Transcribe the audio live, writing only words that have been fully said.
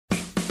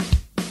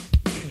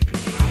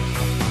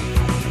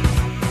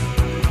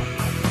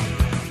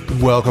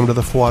Welcome to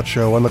the FWOT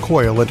Show on the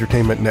Coil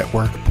Entertainment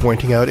Network,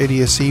 pointing out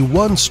idiocy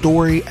one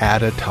story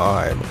at a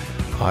time.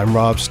 I'm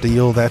Rob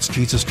Steele, that's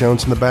Jesus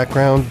Jones in the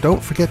background.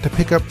 Don't forget to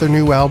pick up their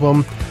new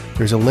album.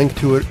 There's a link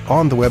to it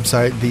on the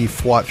website,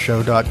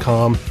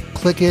 thefwotshow.com.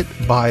 Click it,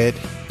 buy it.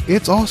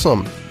 It's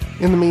awesome.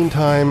 In the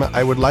meantime,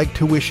 I would like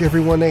to wish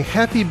everyone a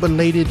happy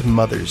belated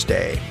Mother's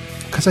Day.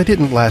 Because I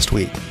didn't last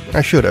week.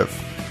 I should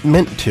have.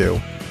 Meant to.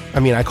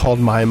 I called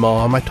my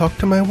mom, I talked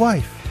to my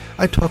wife,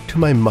 I talked to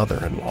my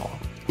mother-in-law.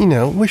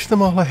 Wish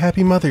them all a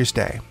happy Mother's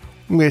Day.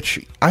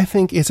 Which I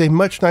think is a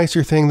much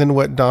nicer thing than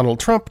what Donald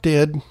Trump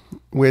did,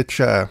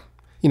 which,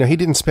 he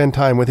didn't spend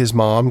time with his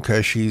mom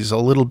because she's a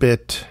little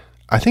bit,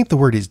 I think the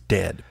word is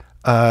dead.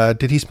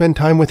 Did he spend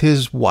time with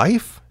his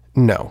wife?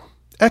 No.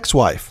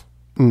 Ex-wife?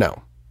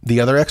 No. The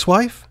other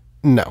ex-wife?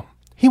 No.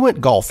 He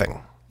went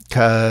golfing,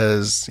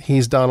 because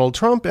he's Donald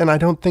Trump, and I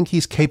don't think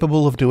he's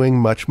capable of doing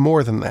much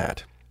more than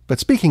that. But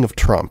speaking of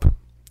Trump,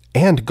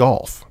 and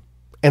golf,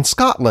 and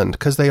Scotland,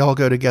 because they all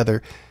go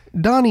together,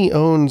 Donnie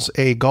owns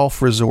a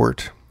golf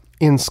resort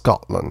in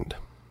Scotland,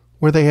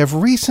 where they have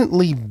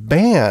recently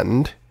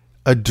banned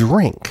a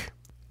drink.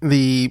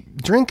 The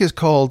drink is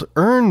called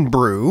Earn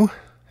Brew,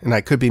 and I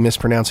could be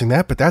mispronouncing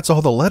that, but that's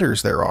all the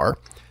letters there are.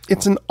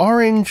 It's an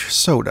orange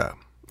soda,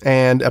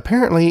 and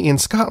apparently in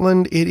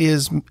Scotland it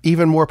is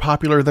even more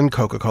popular than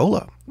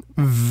Coca-Cola.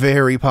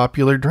 Very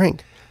popular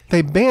drink.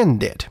 They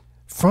banned it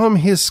from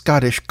his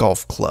Scottish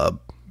golf club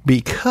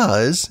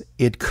because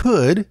it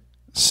could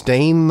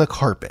stain the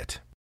carpet.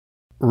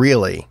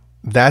 Really?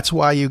 That's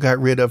why you got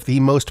rid of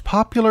the most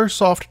popular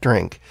soft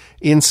drink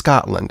in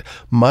Scotland,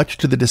 much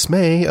to the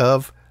dismay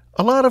of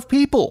a lot of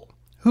people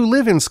who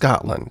live in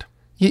Scotland.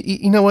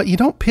 You know what? You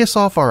don't piss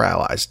off our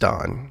allies,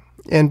 Don.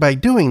 And by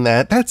doing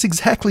that, that's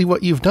exactly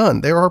what you've done.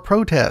 There are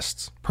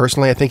protests.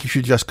 Personally, I think you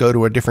should just go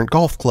to a different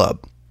golf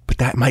club. But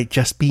that might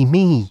just be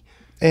me.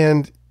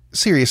 And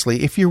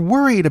seriously, if you're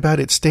worried about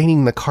it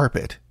staining the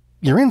carpet,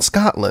 you're in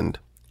Scotland.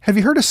 Have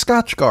you heard of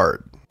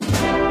Scotchgard?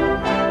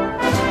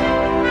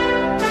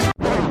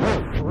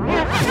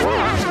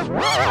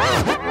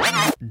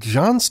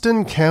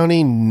 Johnston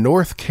County,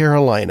 North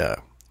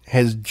Carolina,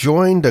 has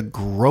joined a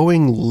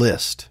growing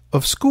list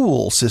of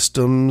school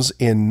systems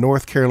in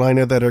North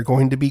Carolina that are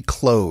going to be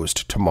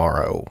closed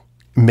tomorrow,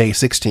 May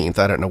 16th.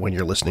 I don't know when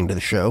you're listening to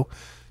the show.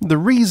 The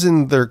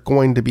reason they're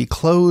going to be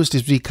closed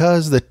is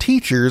because the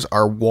teachers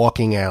are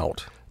walking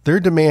out.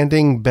 They're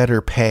demanding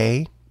better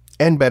pay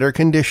and better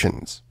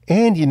conditions.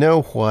 And you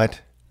know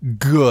what?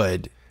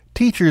 Good.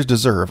 Teachers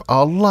deserve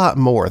a lot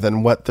more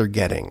than what they're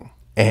getting.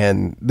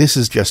 And this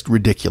is just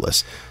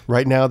ridiculous.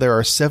 Right now, there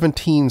are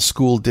 17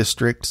 school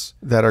districts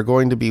that are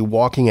going to be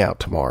walking out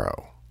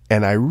tomorrow.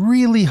 And I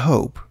really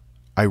hope,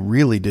 I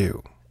really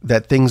do,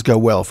 that things go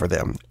well for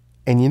them.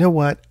 And you know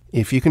what?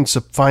 If you can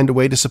find a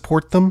way to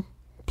support them,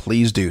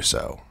 please do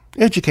so.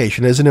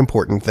 Education is an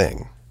important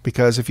thing.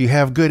 Because if you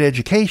have good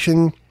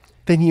education,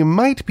 then you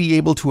might be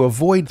able to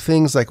avoid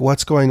things like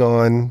what's going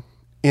on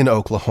in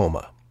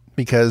Oklahoma.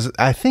 Because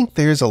I think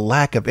there's a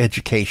lack of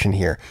education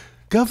here.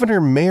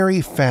 Governor Mary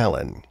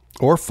Fallin,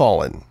 or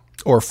Fallin,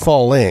 or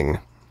Falling,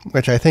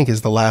 which I think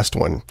is the last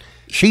one.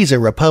 She's a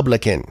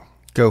Republican.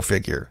 Go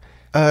figure.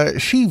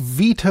 She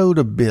vetoed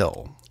a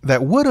bill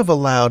that would have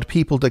allowed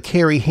people to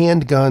carry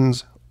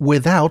handguns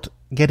without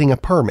getting a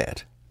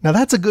permit. Now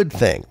that's a good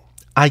thing.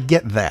 I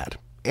get that.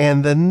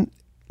 And then,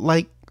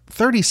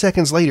 30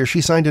 seconds later, she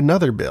signed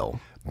another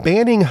bill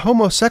banning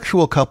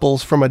homosexual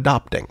couples from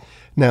adopting.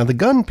 Now, the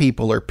gun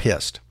people are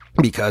pissed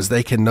because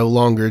they can no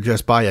longer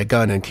just buy a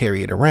gun and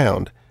carry it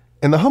around.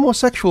 And the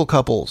homosexual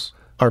couples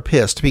are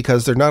pissed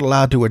because they're not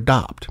allowed to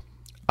adopt.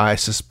 I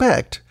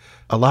suspect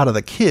a lot of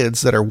the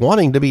kids that are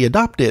wanting to be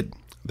adopted,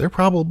 they're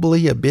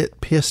probably a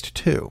bit pissed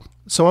too.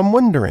 So I'm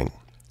wondering,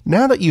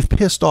 now that you've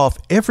pissed off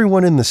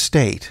everyone in the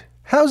state,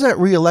 how's that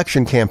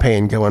re-election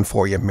campaign going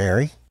for you,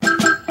 Mary?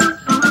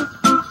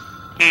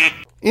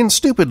 In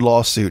stupid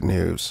lawsuit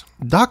news,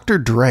 Dr.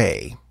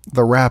 Dre,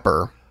 the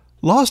rapper,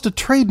 lost a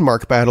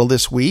trademark battle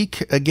this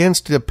week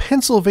against a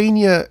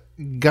Pennsylvania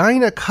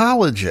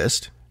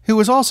gynecologist who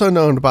was also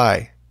known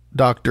by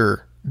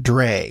Dr.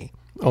 Dre.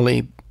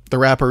 Only the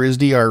rapper is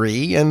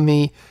D-R-E and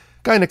the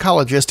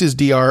gynecologist is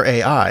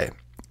D-R-A-I.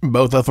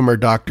 Both of them are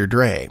Dr.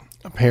 Dre,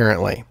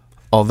 apparently.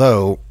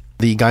 Although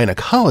the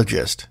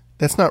gynecologist,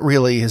 that's not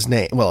really his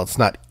name. Well, it's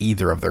not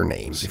either of their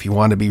names if you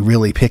want to be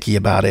really picky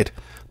about it.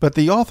 But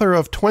the author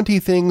of 20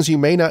 Things You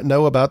May Not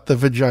Know About the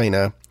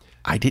Vagina,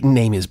 I didn't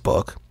name his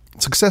book,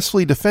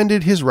 successfully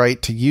defended his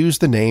right to use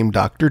the name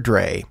Dr.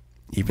 Dre,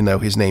 even though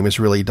his name is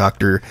really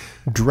Dr.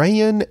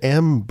 Dreyan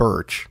M.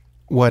 Birch.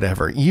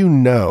 Whatever.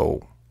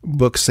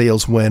 Book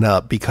sales went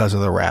up because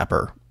of the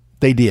rapper.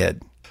 They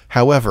did.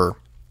 However,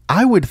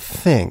 I would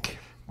think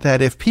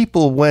that if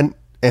people went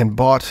and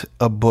bought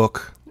a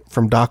book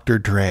from Dr.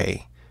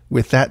 Dre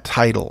with that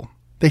title,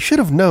 they should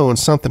have known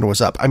something was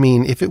up.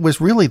 If it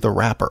was really the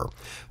rapper,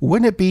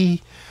 wouldn't it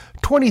be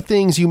 20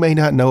 Things You May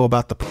Not Know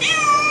About the...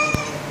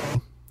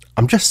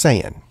 I'm just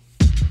saying.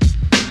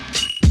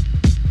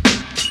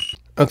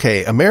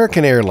 Okay,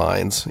 American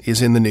Airlines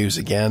is in the news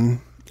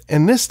again,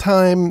 And this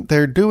time,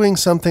 they're doing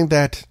something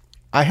that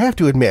I have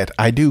to admit,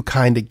 I do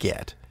kind of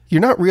get.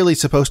 You're not really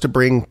supposed to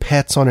bring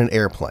pets on an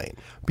airplane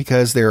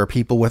because there are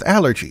people with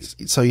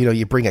allergies. So,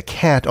 you bring a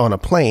cat on a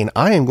plane,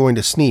 I am going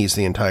to sneeze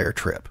the entire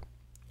trip.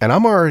 And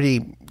I'm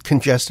already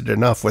congested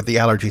enough with the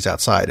allergies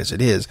outside as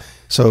it is.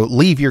 So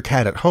leave your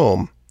cat at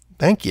home.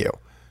 Thank you.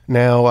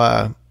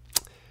 Now,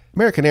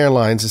 American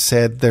Airlines has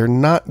said they're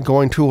not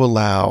going to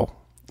allow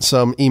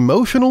some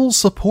emotional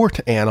support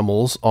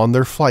animals on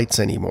their flights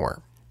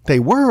anymore. They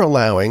were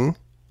allowing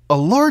a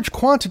large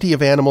quantity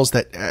of animals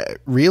that,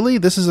 really,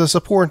 this is a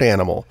support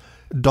animal.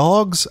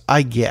 Dogs,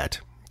 I get,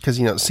 because,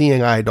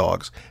 seeing eye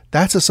dogs,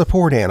 that's a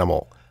support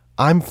animal.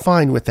 I'm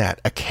fine with that.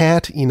 A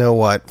cat, you know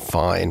what?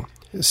 Fine.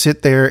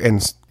 Sit there,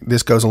 and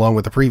this goes along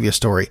with the previous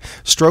story.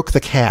 Stroke the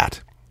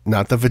cat,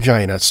 not the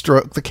vagina.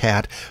 Stroke the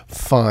cat.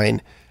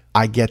 Fine.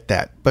 I get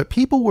that. But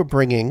people were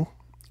bringing,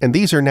 and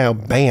these are now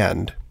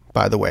banned,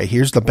 by the way.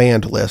 Here's the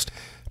banned list.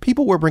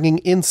 People were bringing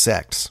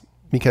insects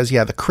because,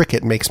 the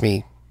cricket makes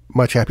me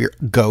much happier.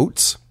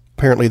 Goats.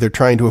 Apparently they're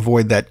trying to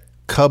avoid that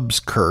Cubs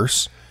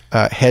curse.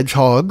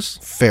 Hedgehogs,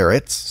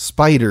 ferrets,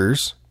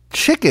 spiders,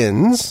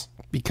 chickens,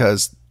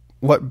 because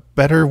what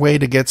better way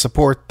to get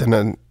support than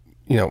a,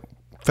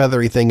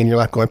 feathery thing in your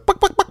lap going, buck,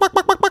 buck, buck, buck,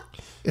 buck, buck, buck.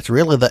 It's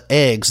really the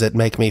eggs that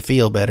make me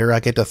feel better. I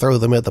get to throw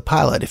them at the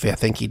pilot if I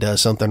think he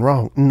does something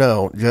wrong.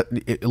 No,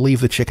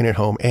 leave the chicken at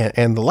home.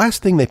 And the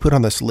last thing they put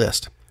on this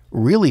list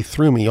really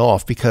threw me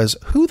off, because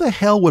who the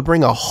hell would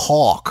bring a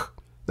hawk?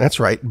 That's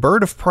right,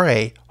 bird of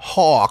prey,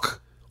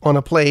 hawk, on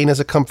a plane as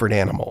a comfort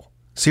animal.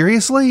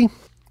 Seriously?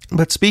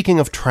 But speaking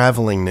of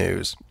traveling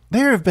news,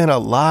 there have been a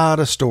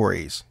lot of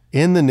stories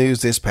in the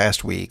news this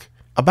past week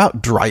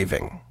about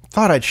driving.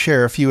 Thought I'd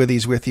share a few of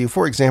these with you.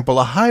 For example,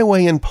 a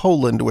highway in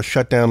Poland was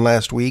shut down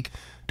last week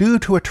due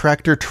to a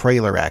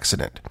tractor-trailer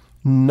accident.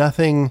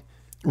 Nothing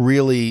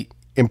really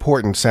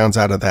important sounds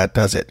out of that,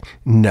 does it?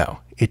 No,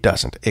 it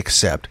doesn't,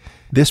 except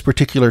this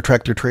particular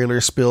tractor-trailer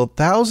spilled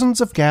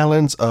thousands of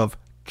gallons of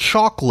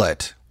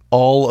chocolate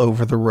all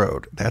over the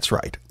road. That's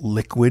right,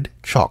 liquid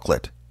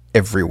chocolate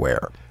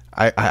everywhere.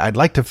 I'd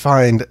like to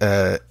find,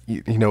 a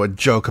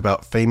joke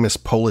about famous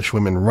Polish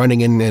women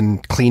running in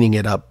and cleaning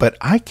it up, but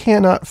I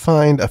cannot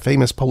find a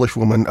famous Polish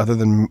woman other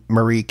than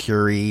Marie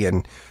Curie,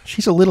 and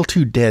she's a little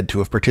too dead to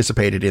have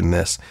participated in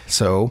this.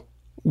 So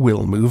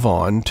we'll move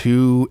on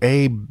to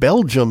a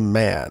Belgium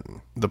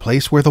man, the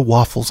place where the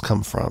waffles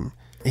come from.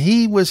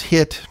 He was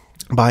hit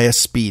by a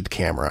speed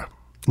camera.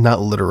 Not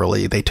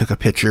literally. They took a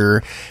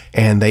picture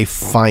and they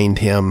fined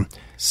him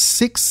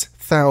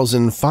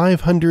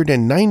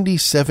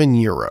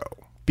 €6,597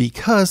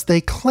 because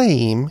they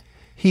claim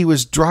he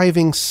was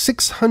driving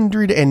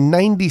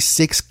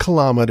 696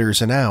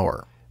 kilometers an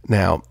hour.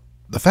 Now,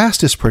 the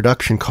fastest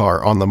production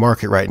car on the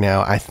market right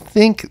now, I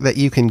think that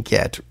you can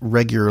get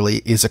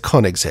regularly, is a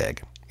Koenigsegg.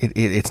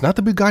 It's not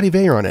the Bugatti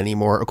Veyron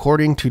anymore.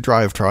 According to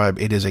Drive Tribe,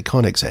 it is a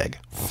Koenigsegg.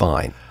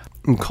 Fine.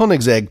 And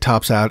Koenigsegg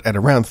tops out at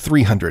around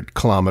 300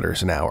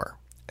 kilometers an hour.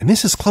 And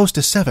this is close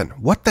to 7.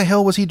 What the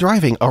hell was he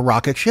driving? A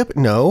rocket ship?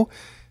 No.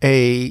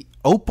 A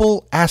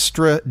Opel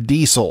Astra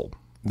diesel.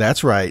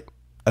 That's right.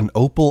 An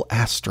Opel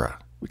Astra,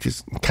 which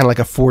is kind of like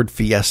a Ford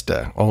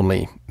Fiesta,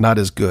 only not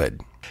as good.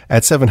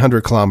 At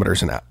 700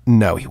 kilometers an hour.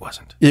 No, he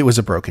wasn't. It was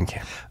a broken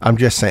cam. I'm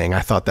just saying,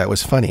 I thought that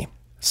was funny.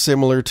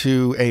 Similar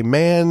to a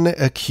man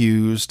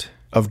accused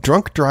of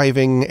drunk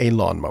driving a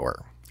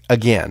lawnmower.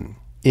 Again,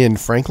 in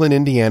Franklin,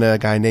 Indiana, a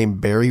guy named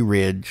Barry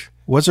Ridge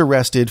was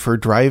arrested for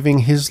driving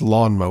his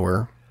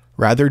lawnmower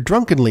rather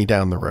drunkenly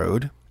down the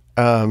road.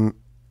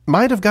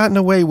 Might have gotten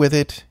away with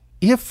it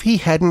if he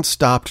hadn't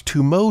stopped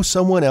to mow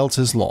someone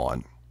else's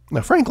lawn.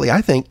 Now, frankly,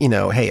 I think,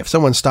 hey, if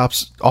someone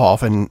stops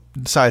off and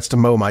decides to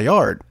mow my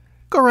yard,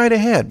 go right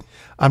ahead.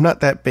 I'm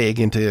not that big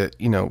into,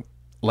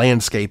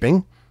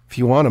 landscaping. If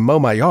you want to mow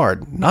my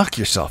yard, knock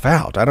yourself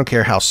out. I don't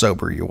care how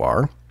sober you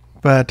are.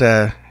 But,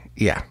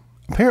 yeah.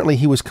 Apparently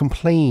he was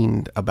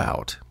complained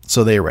about,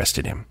 so they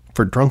arrested him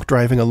for drunk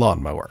driving a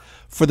lawnmower.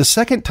 For the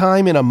second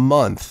time in a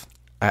month,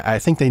 I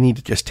think they need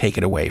to just take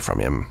it away from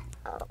him.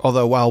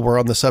 Although while we're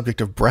on the subject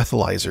of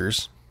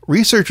breathalyzers,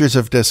 researchers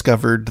have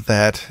discovered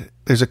that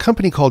there's a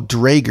company called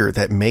Draeger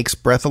that makes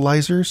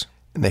breathalyzers,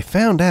 and they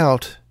found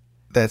out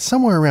that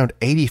somewhere around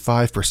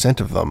 85%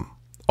 of them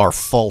are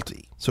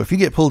faulty. So if you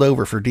get pulled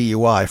over for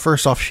DUI,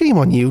 first off, shame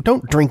on you.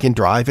 Don't drink and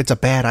drive. It's a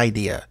bad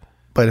idea.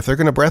 But if they're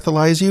going to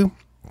breathalyze you,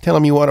 tell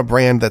them you want a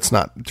brand that's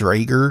not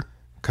Draeger,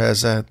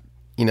 because, if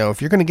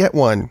you're going to get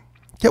one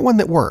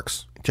that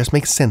works. It just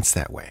makes sense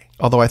that way.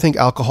 Although I think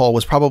alcohol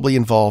was probably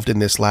involved in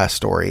this last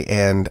story,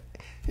 and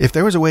if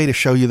there was a way to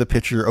show you the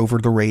picture over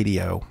the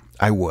radio,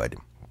 I would.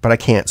 But I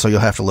can't, so you'll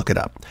have to look it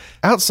up.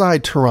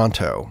 Outside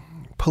Toronto,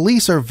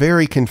 police are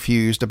very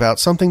confused about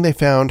something they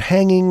found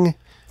hanging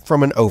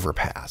from an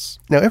overpass.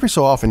 Now, every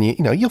so often,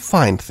 you'll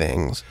find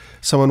things.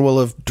 Someone will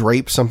have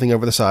draped something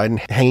over the side and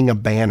hanging a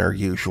banner,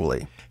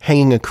 usually.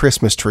 Hanging a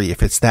Christmas tree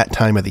if it's that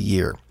time of the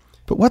year.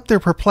 But what they're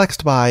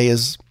perplexed by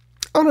is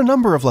on a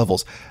number of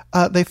levels.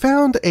 They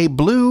found a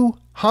blue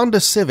Honda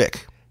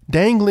Civic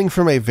dangling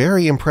from a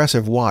very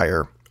impressive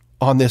wire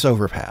on this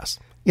overpass.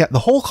 Yeah, the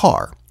whole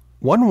car.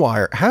 One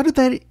wire. How did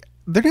that...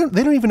 They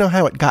don't even know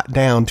how it got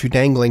down to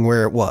dangling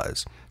where it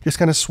was. Just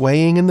kind of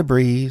swaying in the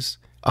breeze.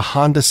 A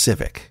Honda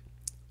Civic.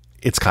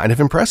 It's kind of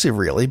impressive,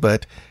 really,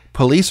 but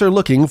police are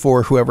looking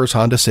for whoever's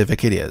Honda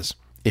Civic it is.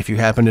 If you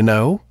happen to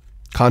know,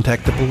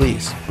 contact the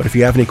police. But if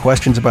you have any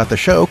questions about the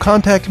show,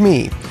 contact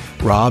me,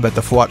 Rob at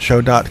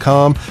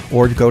FWOTShow.com,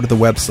 or go to the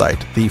website,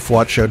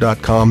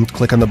 FWOTShow.com.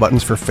 Click on the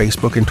buttons for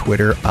Facebook and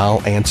Twitter.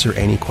 I'll answer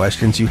any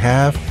questions you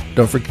have.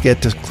 Don't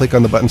forget to click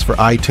on the buttons for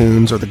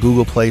iTunes or the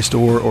Google Play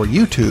Store or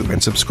YouTube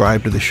and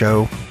subscribe to the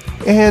show.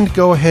 And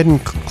go ahead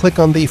and click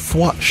on the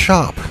FWOT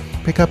shop.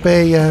 Pick up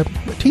a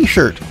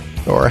t-shirt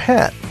or a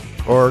hat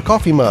or a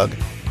coffee mug.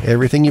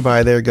 Everything you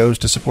buy there goes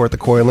to support the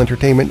Coil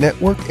Entertainment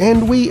Network,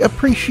 and we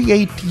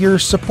appreciate your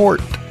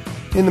support.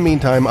 In the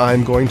meantime,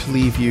 I'm going to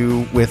leave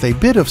you with a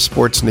bit of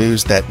sports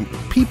news that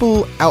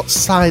people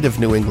outside of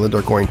New England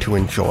are going to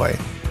enjoy,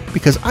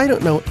 because I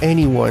don't know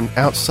anyone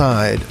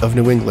outside of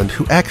New England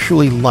who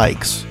actually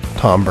likes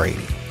Tom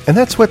Brady. And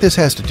that's what this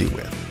has to do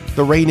with.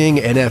 The reigning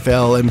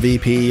NFL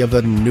MVP of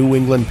the New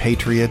England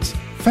Patriots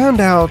found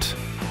out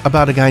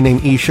about a guy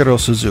named Ichiro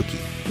Suzuki,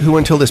 who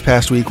until this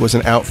past week was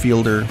an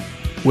outfielder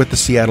with the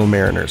Seattle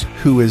Mariners,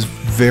 who is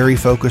very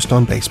focused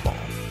on baseball.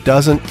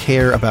 Doesn't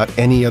care about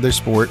any other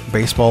sport.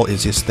 Baseball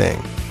is his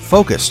thing.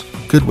 Focused.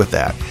 Good with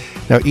that.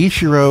 Now,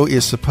 Ichiro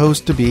is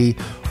supposed to be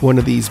one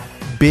of these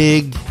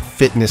big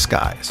fitness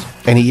guys.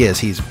 And he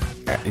is.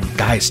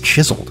 Guy's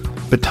chiseled.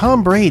 But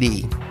Tom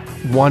Brady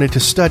wanted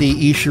to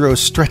study Ichiro's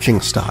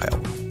stretching style,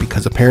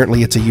 because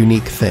apparently it's a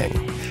unique thing.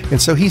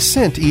 And so he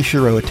sent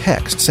Ichiro a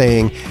text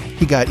saying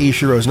he got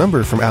Ichiro's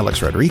number from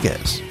Alex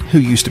Rodriguez, who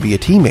used to be a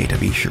teammate of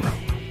Ichiro.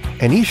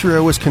 And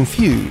Ichiro was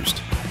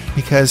confused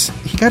because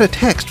he got a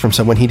text from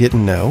someone he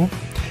didn't know,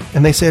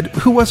 and they said,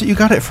 "Who was it you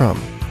got it from?"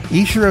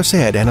 Ichiro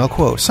said, and I'll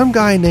quote, "Some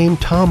guy named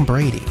Tom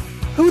Brady."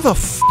 Who the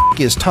f***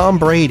 is Tom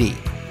Brady?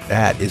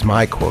 That is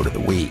my quote of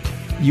the week.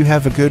 You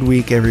have a good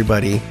week,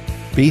 everybody.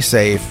 Be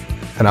safe,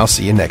 and I'll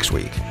see you next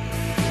week.